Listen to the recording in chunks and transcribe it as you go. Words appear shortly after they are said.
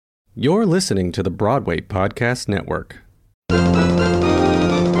You're listening to the Broadway Podcast Network.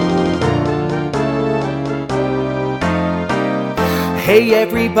 Hey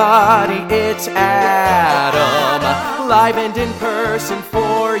everybody, it's Adam, live and in person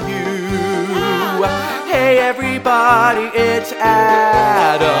for you. Hey everybody, it's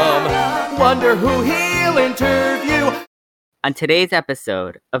Adam, wonder who he'll interview. On today's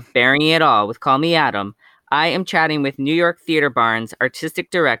episode of Bearing It All with Call Me Adam, I am chatting with New York Theater Barn's Artistic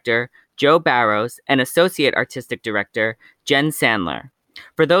Director, Joe Barrows, and Associate Artistic Director, Jen Sandler.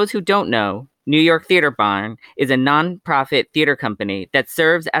 For those who don't know, New York Theater Barn is a non-profit theater company that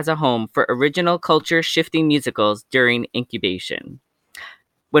serves as a home for original culture-shifting musicals during incubation.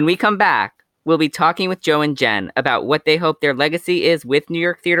 When we come back, we'll be talking with Joe and Jen about what they hope their legacy is with New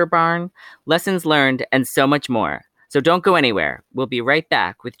York Theater Barn, lessons learned, and so much more. So don't go anywhere. We'll be right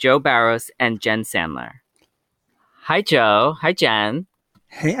back with Joe Barrows and Jen Sandler. Hi, Joe. Hi, Jen.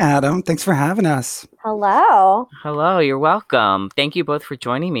 Hey, Adam. Thanks for having us. Hello. Hello. You're welcome. Thank you both for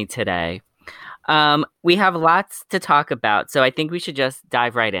joining me today. We have lots to talk about, so I think we should just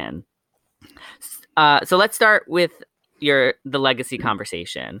dive right in. So let's start with the legacy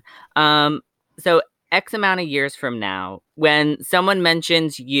conversation. So X amount of years from now, when someone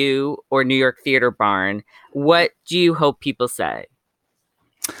mentions you or New York Theater Barn, what do you hope people say?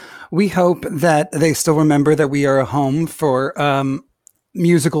 We hope that they still remember that we are a home for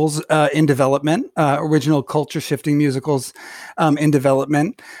musicals in development, original culture-shifting musicals in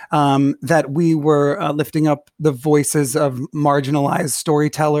development, that we were lifting up the voices of marginalized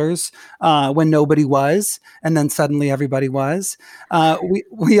storytellers when nobody was, and then suddenly everybody was.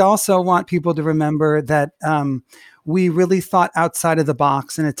 We also want people to remember that we really thought outside of the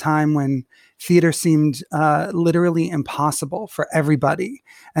box in a time when theater seemed literally impossible for everybody,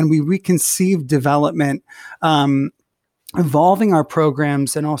 and we reconceived development, evolving our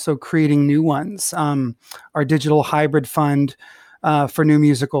programs and also creating new ones. Our digital hybrid fund for new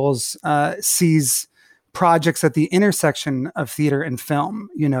musicals sees projects at the intersection of theater and film,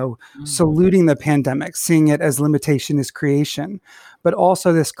 saluting the pandemic, seeing it as limitation is creation, but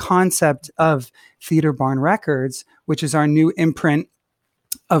also this concept of Theater Barn Records, which is our new imprint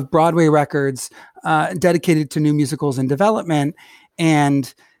of Broadway records dedicated to new musicals in development,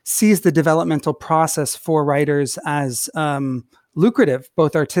 and sees the developmental process for writers as lucrative,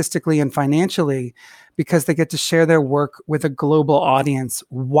 both artistically and financially, because they get to share their work with a global audience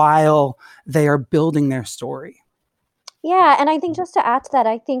while they are building their story. Yeah, and I think just to add to that,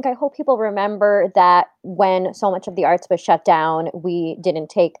 I hope people remember that when so much of the arts was shut down, we didn't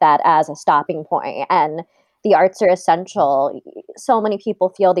take that as a stopping point, and the arts are essential. So many people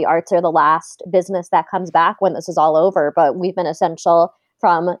feel the arts are the last business that comes back when this is all over, but we've been essential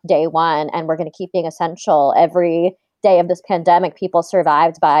from day one, and we're going to keep being essential. Every day of this pandemic, people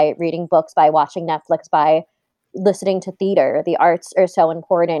survived by reading books, by watching Netflix, by listening to theater. The arts are so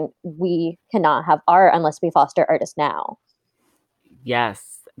important. We cannot have art unless we foster artists now. Yes,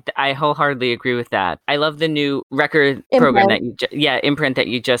 I wholeheartedly agree with that. I love the new record program that imprint that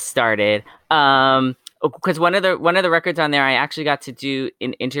you just started. Because one of the records on there, I actually got to do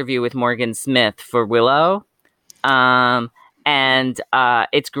an interview with Morgan Smith for Willow. And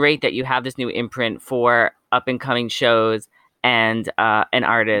it's great that you have this new imprint for up and coming shows and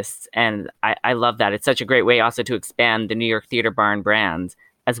artists. And I love that. It's such a great way also to expand the New York Theater Barn brand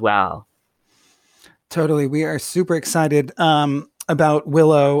as well. Totally. We are super excited about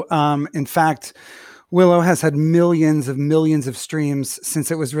Willow. In fact, Willow has had millions of streams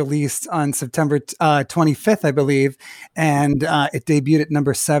since it was released on September 25th, I believe. And it debuted at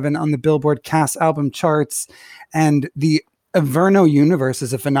number 7 on the Billboard Cast Album charts. And the Averno universe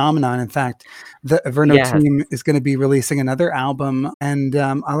is a phenomenon. In fact, the Averno team is going to be releasing another album, and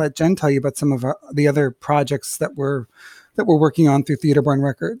I'll let Jen tell you about some of the other projects that we're working on through Theater Barn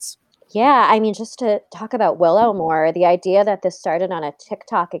Records. Yeah, I mean, just to talk about Willow more, the idea that this started on a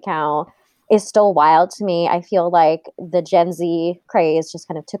TikTok account is still wild to me. I feel like the Gen Z craze just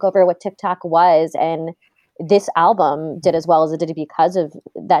kind of took over what TikTok was, and this album did as well as it did because of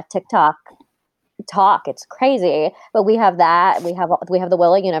that TikTok talk. It's crazy, but we have that. We have the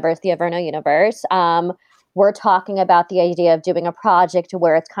Willow universe, the Averno universe. We're talking about the idea of doing a project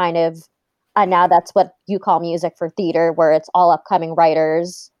where it's kind of now that's what you call music for theater, where it's all upcoming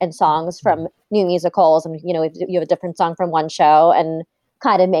writers and songs from new musicals, and you have a different song from one show, and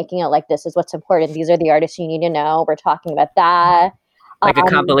kind of making it like this is what's important. These are the artists you need to know. We're talking about that. Like a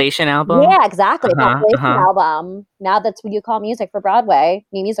compilation album? Yeah, exactly. Compilation album. Now that's what you call music for Broadway,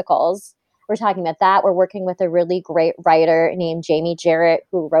 new musicals. We're talking about that. We're working with a really great writer named Jamie Jarrett,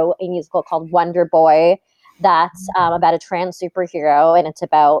 who wrote a musical called Wonder Boy that's about a trans superhero, and it's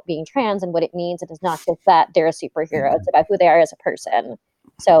about being trans and what it means. It is not just that they're a superhero, it's about who they are as a person.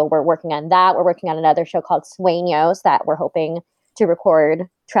 So we're working on that. We're working on another show called Sueños that we're hoping to record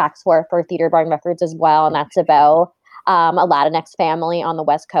tracks for Theater Barn Records as well, and that's about a Latinx family on the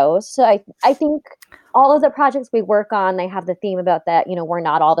West Coast. So I think all of the projects we work on, they have the theme about that, we're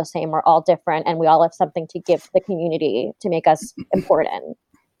not all the same, we're all different, and we all have something to give the community to make us important.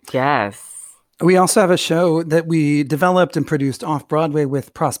 Yes. We also have a show that we developed and produced off Broadway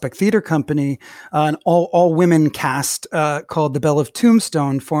with Prospect Theater Company, an all women cast called The Belle of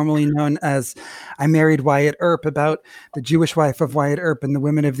Tombstone, formerly known as I Married Wyatt Earp, about the Jewish wife of Wyatt Earp and the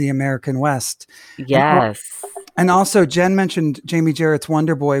women of the American West. Yes. And also, Jen mentioned Jamie Jarrett's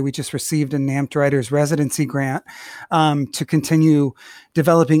Wonder Boy. We just received a NAMT Writers Residency grant to continue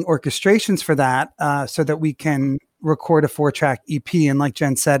developing orchestrations for that so that we can record a 4-track EP. And like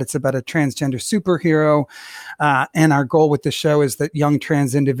Jen said, it's about a transgender superhero. And our goal with the show is that young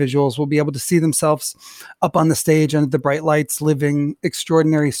trans individuals will be able to see themselves up on the stage under the bright lights, living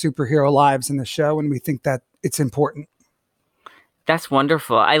extraordinary superhero lives in the show. And we think that it's important. That's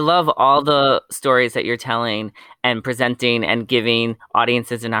wonderful. I love all the stories that you're telling and presenting and giving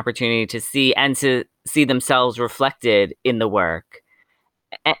audiences an opportunity to see and to see themselves reflected in the work.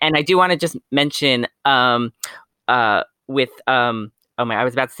 And I do want to just mention I was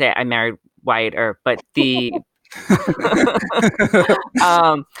about to say I Married Wyatt Earp, but the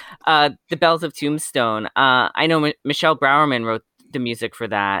the Bells of Tombstone. I know Michelle Browerman wrote the music for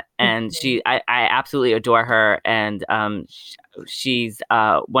that, and I absolutely adore her, and she's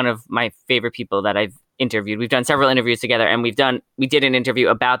one of my favorite people that I've interviewed. We've done several interviews together, and we did an interview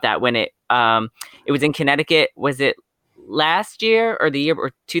about that when it was in Connecticut. Was it last year or the year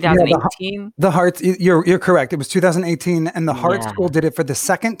or 2018? Yeah, the Heart, you're correct. It was 2018, and the Heart School did it for the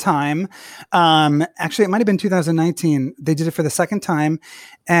second time. Actually, it might have been 2019. They did it for the second time,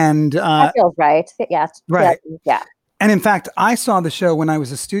 and that feels right. Yes, right. Yeah. And in fact, I saw the show when I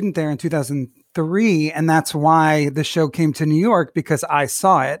was a student there in 2003, and that's why the show came to New York, because I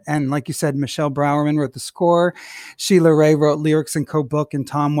saw it. And like you said, Michelle Browerman wrote the score, Sheila Ray wrote lyrics and co-book, and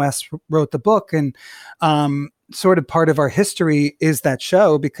Tom West wrote the book. And sort of part of our history is that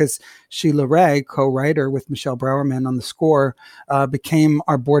show, because Sheila Ray, co-writer with Michelle Browerman on the score, became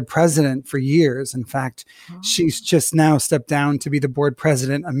our board president for years. In fact, she's just now stepped down to be the board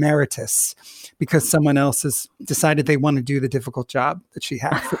president emeritus, because someone else has decided they want to do the difficult job that she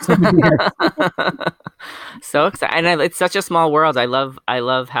had for so many years. So exciting. And it's such a small world. I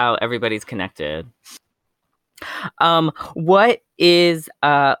love how everybody's connected. What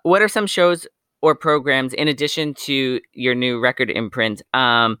are some shows or programs, in addition to your new record imprint,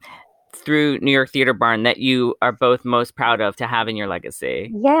 through New York Theater Barn, that you are both most proud of to have in your legacy?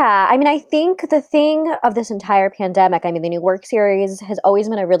 Yeah, I think the thing of this entire pandemic, the New Work series has always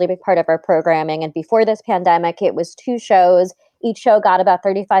been a really big part of our programming. And before this pandemic, it was 2 shows. Each show got about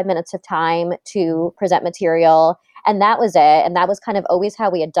 35 minutes of time to present material. And that was it. And that was kind of always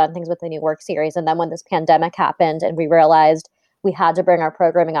how we had done things with the New Work series. And then when this pandemic happened and we realized we had to bring our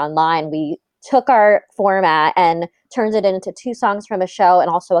programming online, we took our format and turned it into 2 songs from a show and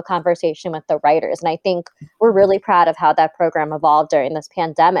also a conversation with the writers. And I think we're really proud of how that program evolved during this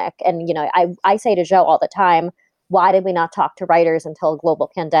pandemic. And, I say to Joe all the time, why did we not talk to writers until a global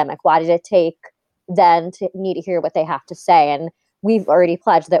pandemic? Why did it take them to need to hear what they have to say? And we've already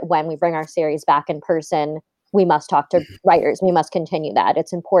pledged that when we bring our series back in person, we must talk to writers. We must continue that.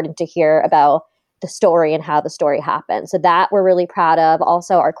 It's important to hear about the story and how the story happened. So that we're really proud of.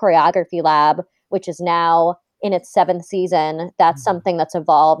 Also, our choreography lab, which is now in its 7th season, that's something that's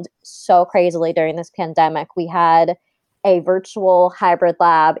evolved so crazily during this pandemic. We had a virtual hybrid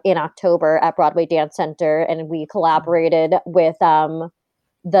lab in October at Broadway Dance Center, and we collaborated with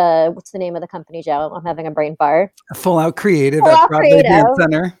what's the name of the company, Joe? I'm having a brain fart. Full Out Creative at Broadway Dance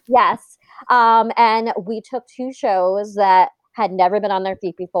Center. Yes. And we took 2 shows that had never been on their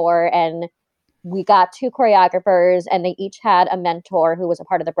feet before, and we got 2 choreographers, and they each had a mentor who was a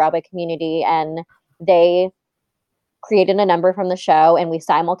part of the Broadway community, and they created a number from the show, and we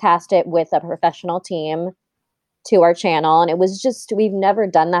simulcast it with a professional team to our channel. And it was just, we've never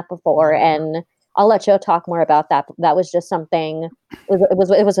done that before. And I'll let Joe talk more about that. That was just something, it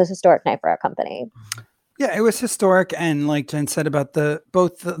was a historic night for our company. Yeah, it was historic. And like Jen said about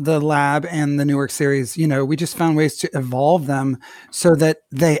both the lab and the Newark series, we just found ways to evolve them so that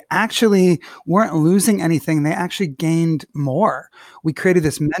they actually weren't losing anything. They actually gained more. We created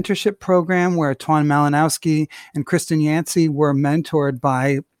this mentorship program where Twan Malinowski and Kristen Yancey were mentored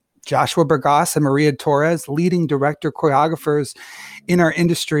by Joshua Burgos and Maria Torres, leading director choreographers in our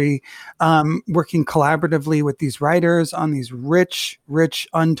industry, working collaboratively with these writers on these rich,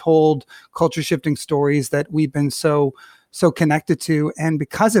 untold culture shifting stories that we've been so connected to. And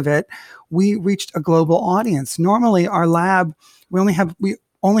because of it, we reached a global audience. Normally our lab, we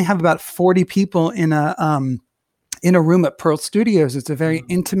only have about 40 people in a room at Pearl Studios. It's a very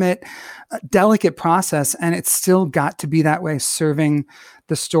intimate, delicate process, and it's still got to be that way, serving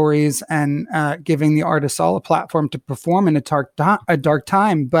the stories and giving the artists all a platform to perform in a dark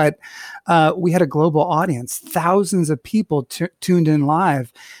time. But we had a global audience, thousands of people tuned in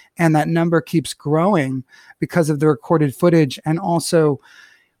live, and that number keeps growing because of the recorded footage. And also,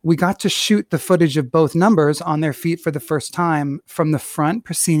 we got to shoot the footage of both numbers on their feet for the first time from the front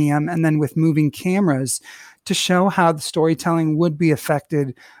proscenium, and then with moving cameras to show how the storytelling would be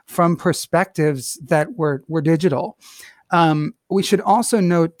affected from perspectives that were digital. We should also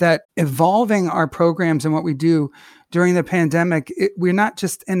note that evolving our programs and what we do during the pandemic,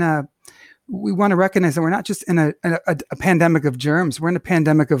 we want to recognize that we're not just in a pandemic of germs. We're in a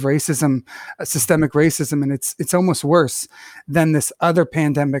pandemic of racism, systemic racism, and it's almost worse than this other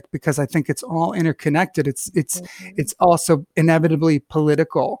pandemic because I think it's all interconnected. It's also inevitably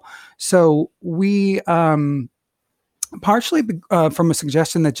political. So we partially from a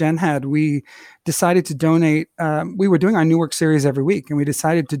suggestion that Jen had, we decided to donate. We were doing our New Work series every week, and we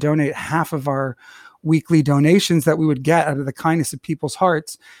decided to donate half of our weekly donations that we would get out of the kindness of people's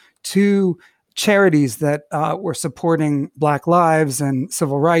hearts to charities that were supporting Black lives and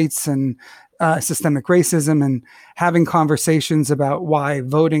civil rights and systemic racism, and having conversations about why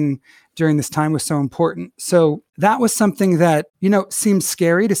voting during this time was so important. So that was something that, seemed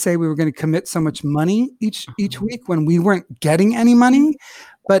scary to say we were going to commit so much money each week when we weren't getting any money,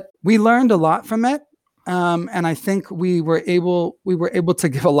 but we learned a lot from it. And I think we were able to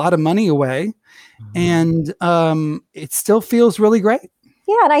give a lot of money away, and it still feels really great.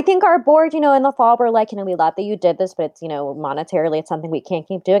 Yeah, and I think our board, in the fall, we're like, we love that you did this, but it's, monetarily, it's something we can't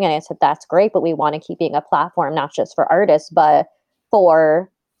keep doing. And I said, that's great, but we want to keep being a platform, not just for artists, but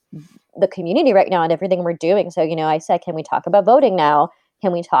for the community right now and everything we're doing. So, I said, can we talk about voting now?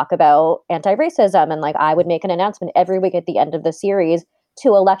 Can we talk about anti-racism? And I would make an announcement every week at the end of the series to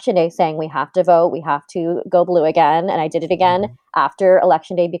Election Day saying we have to vote, we have to go blue again. And I did it again after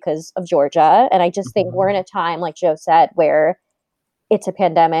Election Day because of Georgia. And I just think we're in a time, like Joe said, where it's a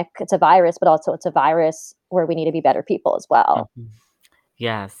pandemic, it's a virus, but also it's a virus where we need to be better people as well.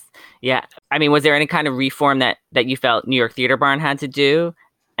 Yes. Yeah. I mean, was there any kind of reform that you felt New York Theater Barn had to do?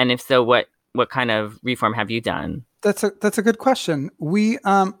 And if so, what kind of reform have you done? That's a good question. We've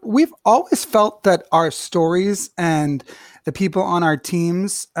always felt that our stories and the people on our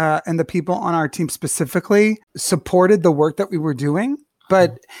teams and the people on our team specifically supported the work that we were doing,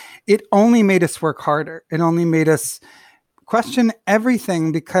 but it only made us work harder. It only made us question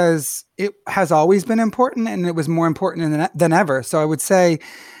everything because it has always been important, and it was more important than ever. So I would say,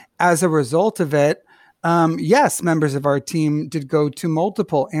 as a result of it, yes, members of our team did go to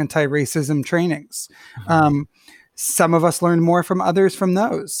multiple anti-racism trainings. Some of us learned more from others from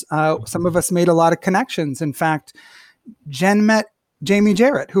those. Some of us made a lot of connections. In fact, Jen met Jamie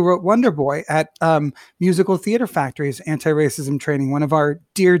Jarrett, who wrote Wonder Boy at Musical Theater Factory's anti-racism training, one of our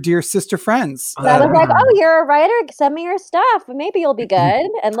dear sister friends. I was like, oh, you're a writer? Send me your stuff. Maybe you'll be good.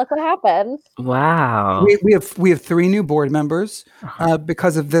 And look what happened. Wow. We have 3 new board members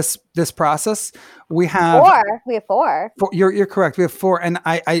because of this process. We have 4. We have 4. You're correct. We have 4. And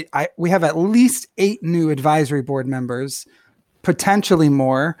we have at least 8 new advisory board members, potentially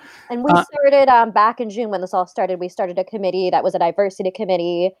more. And we started back in June when this all started. We started a committee that was a diversity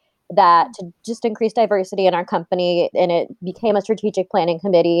committee that to just increase diversity in our company, and it became a strategic planning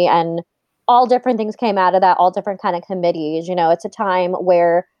committee, and all different things came out of that, all different kind of committees. It's a time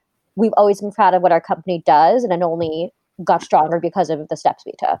where we've always been proud of what our company does, and it only got stronger because of the steps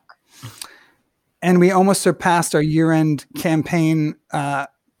we took. And we almost surpassed our year-end campaign by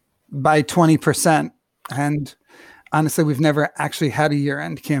 20%. And honestly, we've never actually had a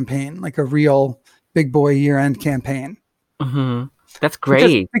year-end campaign, like a real big boy year-end campaign. Mm-hmm. That's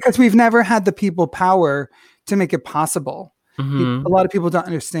great. Because we've never had the people power to make it possible. Mm-hmm. A lot of people don't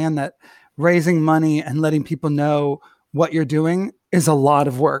understand that raising money and letting people know what you're doing is a lot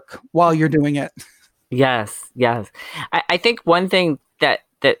of work while you're doing it. Yes. I think one thing that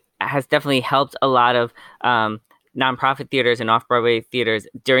has definitely helped a lot of nonprofit theaters and off-Broadway theaters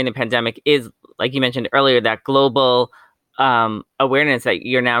during the pandemic is, like you mentioned earlier, that global awareness that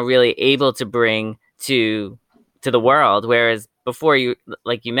you're now really able to bring to the world. Whereas before, you,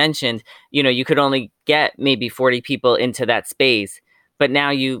 like you mentioned, you could only get maybe 40 people into that space. But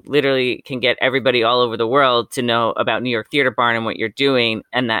now you literally can get everybody all over the world to know about New York Theater Barn and what you're doing,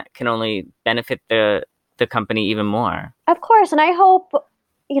 and that can only benefit the company even more. Of course, and I hope,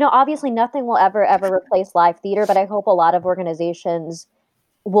 obviously nothing will ever replace live theater, but I hope a lot of organizations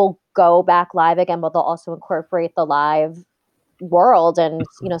will go back live again, but they'll also incorporate the live world and,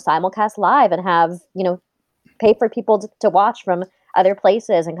 simulcast live and have, pay for people to watch from other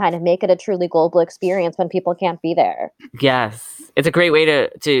places and kind of make it a truly global experience when people can't be there. Yes. It's a great way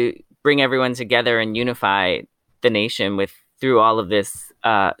to bring everyone together and unify the nation through all of this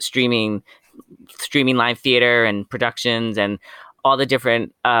streaming live theater and productions and all the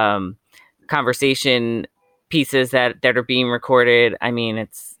different conversation pieces that are being recorded. I mean,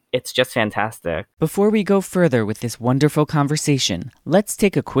 it's just fantastic. Before we go further with this wonderful conversation, let's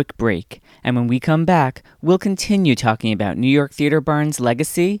take a quick break. And when we come back, we'll continue talking about New York Theater Barn's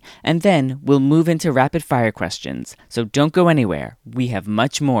legacy, and then we'll move into rapid fire questions. So don't go anywhere. We have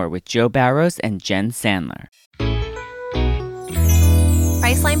much more with Joe Barrows and Jen Sandler.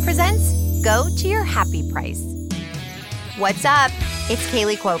 Priceline presents Go to Your Happy Price. What's up? It's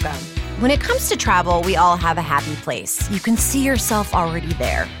Kaylee Cuoco. When it comes to travel, we all have a happy place. You can see yourself already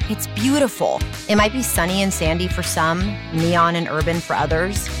there. It's beautiful. It might be sunny and sandy for some, neon and urban for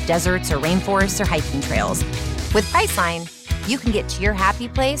others, deserts or rainforests or hiking trails. With Priceline, you can get to your happy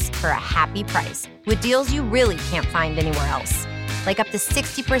place for a happy price with deals you really can't find anywhere else. Like up to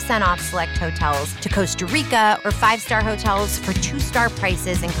 60% off select hotels to Costa Rica or 5-star hotels for 2-star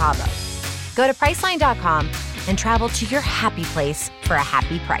prices in Cabo. Go to Priceline.com and travel to your happy place for a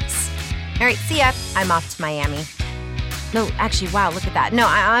happy price. All right, see ya. I'm off to Miami. No, actually, wow, look at that. No,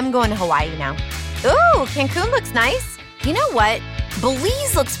 I'm going to Hawaii now. Ooh, Cancun looks nice. You know what?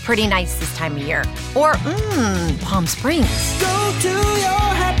 Belize looks pretty nice this time of year. Or, Palm Springs. Go to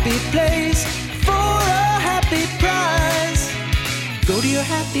your happy place for a happy price. Go to your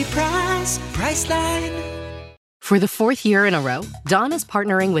happy price, Priceline. For the 4th year in a row, Dawn is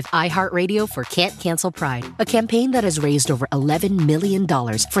partnering with iHeartRadio for Can't Cancel Pride, a campaign that has raised over $11 million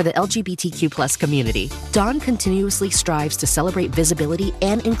for the LGBTQ+ community. Dawn continuously strives to celebrate visibility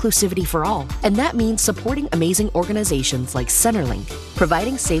and inclusivity for all, and that means supporting amazing organizations like Centerlink,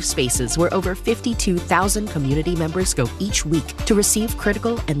 providing safe spaces where over 52,000 community members go each week to receive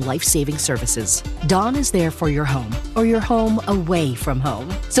critical and life-saving services. Dawn is there for your home, or your home away from home.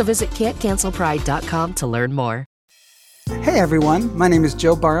 So visit can'tcancelpride.com to learn more. Hey everyone, my name is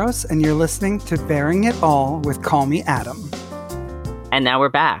Joe Barrows, and you're listening to Bearing It All with Call Me Adam. And now we're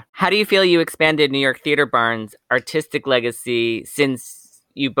back. How do you feel you expanded New York Theater Barn's artistic legacy since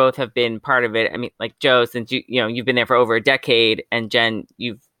you both have been part of it? I mean, like Joe, since you've been there for over a decade, and Jen,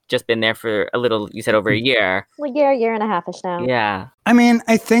 you've just been there for a little, you said over a year. Like a year and a half-ish now. Yeah. I mean,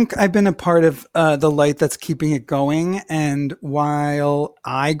 I think I've been a part of the light that's keeping it going, and while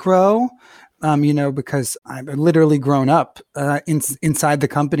I grow, because I've literally grown up inside the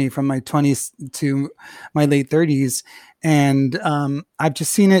company from my 20s to my late 30s. And I've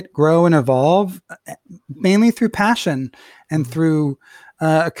just seen it grow and evolve, mainly through passion and through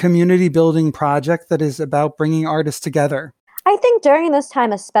a community building project that is about bringing artists together. I think during this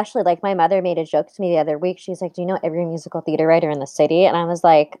time, especially, like my mother made a joke to me the other week. She's like, do you know every musical theater writer in the city? And I was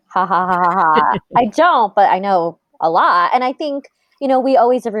like, ha, ha, ha, ha, ha. I don't, but I know a lot. And I think, we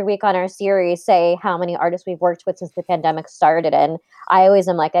always every week on our series say how many artists we've worked with since the pandemic started. And I always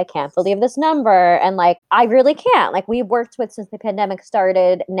am like, I can't believe this number. And like, I really can't. Like, we've worked with since the pandemic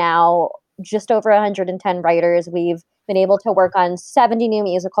started now just over 110 writers. We've been able to work on 70 new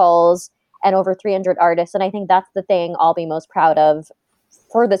musicals and over 300 artists. And I think that's the thing I'll be most proud of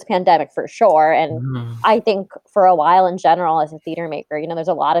for this pandemic for sure. And I think for a while in general as a theater maker, there's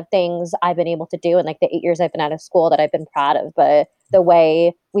a lot of things I've been able to do in like the 8 years I've been out of school that I've been proud of. But the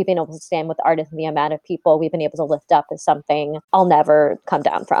way we've been able to stand with artists and the amount of people we've been able to lift up is something I'll never come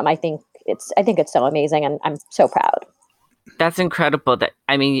down from. I think it's so amazing, and I'm so proud. That's incredible that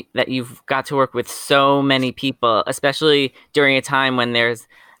you've got to work with so many people, especially during a time when there's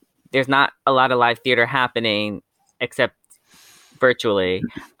not a lot of live theater happening except virtually.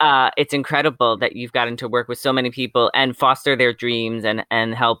 It's incredible that you've gotten to work with so many people and foster their dreams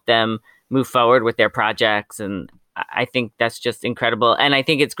and help them move forward with their projects. And I think that's just incredible. And I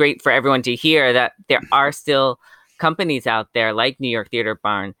think it's great for everyone to hear that there are still companies out there like New York Theater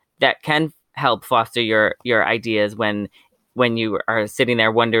Barn that can help foster your ideas when you are sitting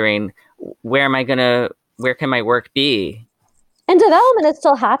there wondering, where can my work be? And development is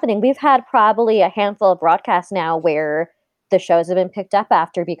still happening. We've had probably a handful of broadcasts now where the shows have been picked up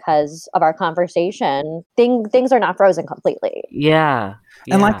after because of our conversation. Things are not frozen completely. Yeah.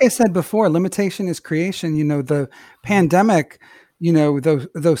 And like I said before, limitation is creation. The pandemic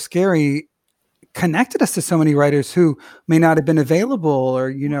though scary, connected us to so many writers who may not have been available.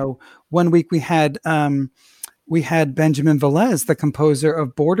 Or, one week we had Benjamin Velez, the composer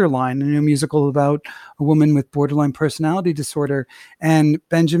of Borderline, a new musical about a woman with borderline personality disorder. And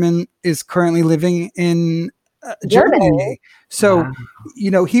Benjamin is currently living in Germany. So,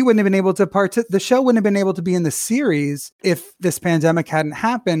 he wouldn't have been able to the show wouldn't have been able to be in the series if this pandemic hadn't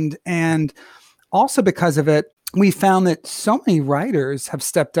happened. And also because of it, we found that so many writers have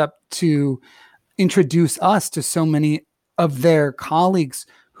stepped up to introduce us to so many of their colleagues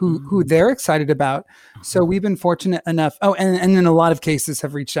who they're excited about. So we've been fortunate enough. Oh, and in a lot of cases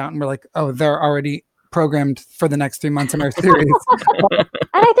have reached out and we're like, oh, they're already programmed for the next 3 months in our series.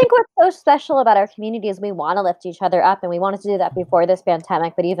 And I think what's so special about our community is we want to lift each other up, and we wanted to do that before this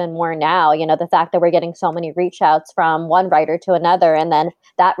pandemic, but even more now, the fact that we're getting so many reach outs from one writer to another, and then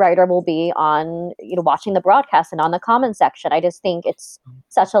that writer will be on, watching the broadcast and on the comment section. I just think it's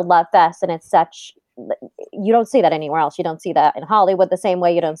such a love fest, and you don't see that anywhere else. You don't see that in Hollywood the same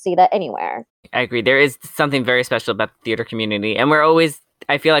way you don't see that anywhere. I agree. There is something very special about the theater community, and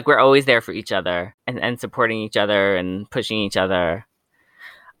I feel like we're always there for each other and supporting each other and pushing each other.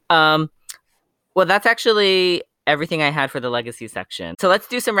 Well, that's actually everything I had for the legacy section. So let's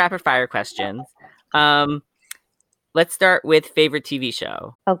do some rapid fire questions. Let's start with favorite TV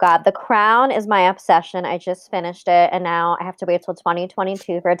show. Oh God, The Crown is my obsession. I just finished it, and now I have to wait till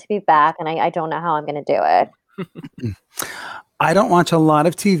 2022 for it to be back, and I don't know how I'm going to do it. I don't watch a lot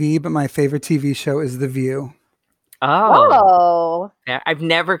of TV, but my favorite TV show is The View. Oh. I've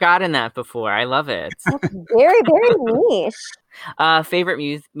never gotten that before. I love it. That's very, very niche.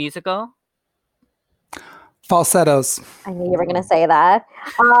 Favorite musical? Falsettos. I knew you were going to say that.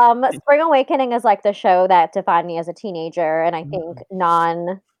 Spring Awakening is like the show that defined me as a teenager, and I think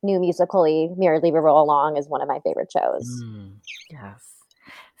non-new musically, Merrily We Roll Along is one of my favorite shows. Yes.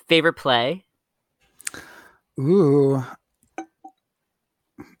 Favorite play? Ooh.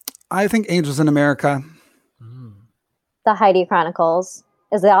 I think Angels in America. The Heidi Chronicles.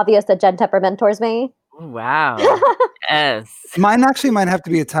 Is it obvious that Jen Tepper mentors me? Oh, wow. Yes. Mine actually might have to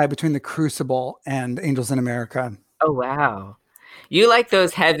be a tie between The Crucible and Angels in America. Oh, wow. You like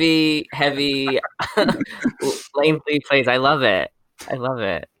those heavy, lengthy plays. I love it.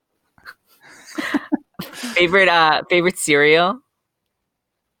 Favorite cereal?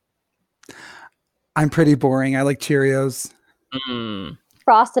 I'm pretty boring. I like Cheerios.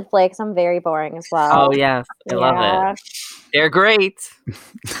 Frosted Flakes. I'm very boring as well. Oh, yes. I love it. They're great.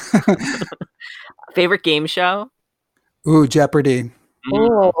 Favorite game show? Ooh, Jeopardy.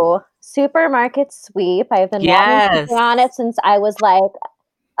 Ooh, Supermarket Sweep. I've been wanting on it since I was like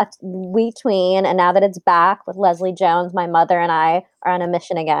a wee tween, and now that it's back with Leslie Jones, my mother and I are on a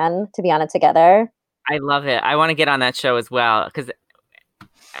mission again to be on it together. I love it. I want to get on that show as well,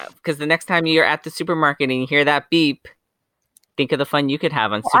 because the next time you're at the supermarket and you hear that beep, think of the fun you could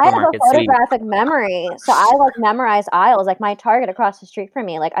have on Supermarket I have a Sweep. photographic memory, so I memorize aisles. Like my Target across the street from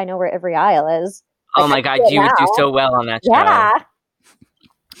me, like I know where every aisle is. Oh my God, you would do so well on that show. Yeah.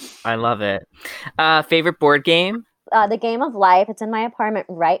 I love it. Favorite board game? The Game of Life. It's in my apartment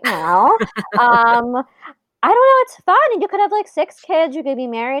right now. I don't know. It's fun. And you could have like 6 kids. You could be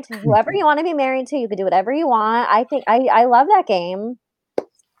married to whoever you want to be married to. You could do whatever you want. I think I love that game.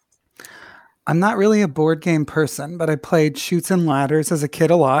 I'm not really a board game person, but I played Chutes and Ladders as a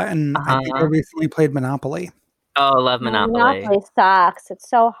kid a lot. And I think I recently played Monopoly. Oh, love Monopoly. Monopoly sucks. It's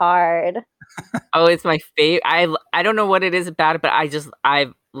so hard. Oh, it's my favorite. I don't know what it is about it, but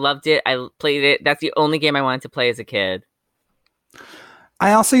I've loved it. I played it. That's the only game I wanted to play as a kid.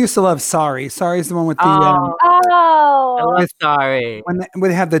 I also used to love Sorry. Sorry is the one with the I love Sorry. When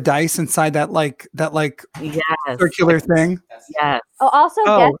they have the dice inside that circular thing. Yes. Oh, also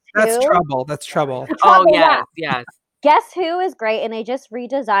Guess that's Who? Trouble. That's Trouble. Oh yes. Guess Who is great, and they just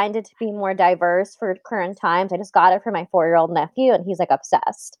redesigned it to be more diverse for current times. I just got it for my 4-year-old nephew, and he's like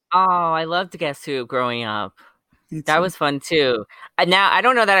obsessed. Oh, I loved Guess Who growing up. That was fun too. Now I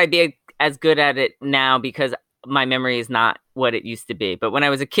don't know that I'd be as good at it now because my memory is not what it used to be. But when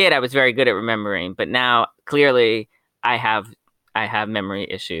I was a kid, I was very good at remembering. But now clearly I have memory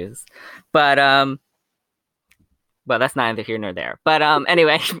issues. But well, that's neither here nor there. But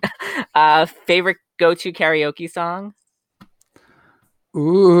anyway, favorite go-to karaoke song?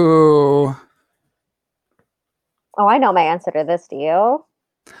 Ooh. Oh, I know my answer to this. Do you?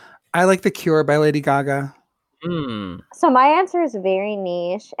 I like The Cure by Lady Gaga. So my answer is very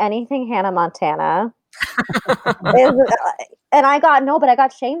niche. Anything Hannah Montana. And I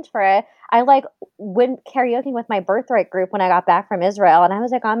got shamed for it. I went karaoke with my Birthright group when I got back from Israel, and I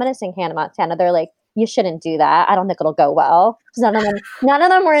was like, I'm gonna sing Hannah Montana. They're like, you shouldn't do that. I don't think it'll go well. 'Cause none of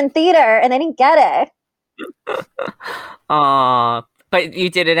them were in theater and they didn't get it. Aw, but you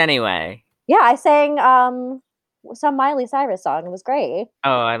did it anyway. Yeah, I sang some Miley Cyrus song. It was great.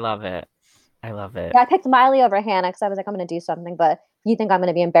 Oh, I love it. I love it. Yeah, I picked Miley over Hannah because I was like, I'm going to do something, but you think I'm going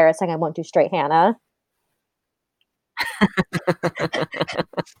to be embarrassing, I won't do straight Hannah.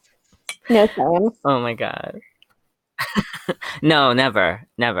 No shame. Oh my God. No, never.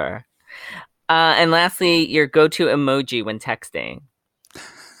 And lastly, your go-to emoji when texting.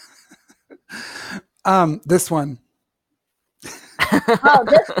 This one. Oh,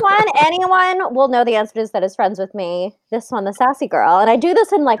 this one, anyone will know the answer to this that is friends with me. This one, the sassy girl. And I do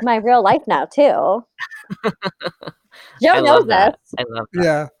this in like my real life now too. Joe knows this. I love that.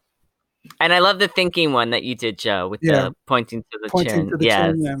 Yeah. And I love the thinking one that you did, Joe, with the pointing to the chin. To the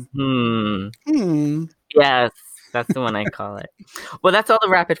chin, yeah. Yes, that's the one I call it. Well, that's all the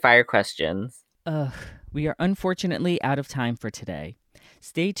rapid fire questions. We are unfortunately out of time for today.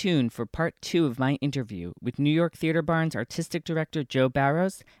 Stay tuned for part 2 of my interview with New York Theater Barn's Artistic Director Joe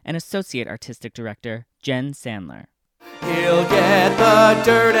Barrows and Associate Artistic Director Jen Sandler. He'll get the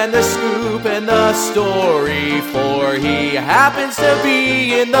dirt and the scoop and the story, for he happens to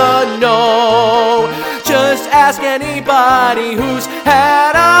be in the know. Just ask anybody who's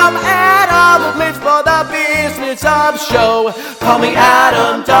had 'em. Adam lives for the business of show.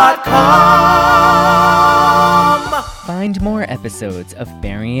 CallMeAdam.com. Find more episodes of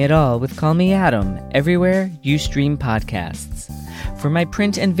Burying It All with Call Me Adam everywhere you stream podcasts. For my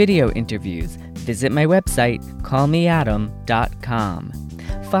print and video interviews, visit my website, callmeadam.com.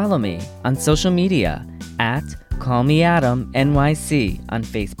 Follow me on social media at callmeadamnyc on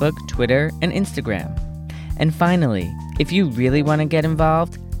Facebook, Twitter, and Instagram. And finally, if you really want to get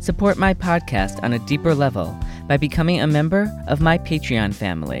involved, support my podcast on a deeper level by becoming a member of my Patreon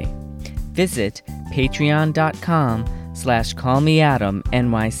family. Visit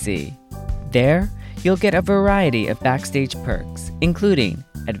patreon.com/callmeadamnyc. There, you'll get a variety of backstage perks, including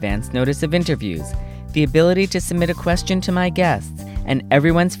advance notice of interviews, the ability to submit a question to my guests, and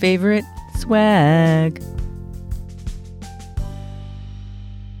everyone's favorite, swag.